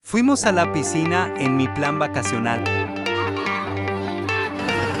Fuimos a la piscina en mi plan vacacional.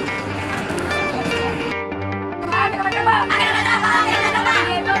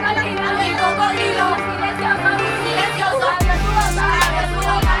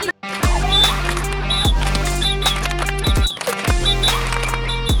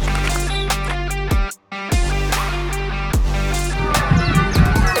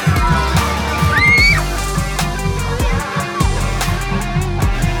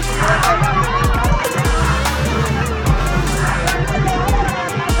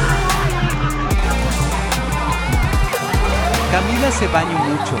 Camila se bañó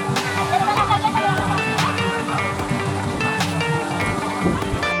mucho.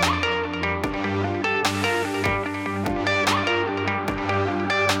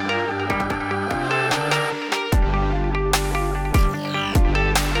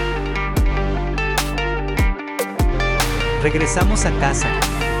 Regresamos a casa.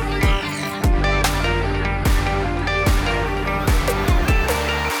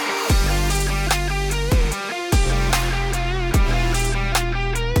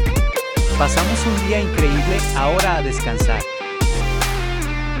 Pasamos un día increíble, ahora a descansar.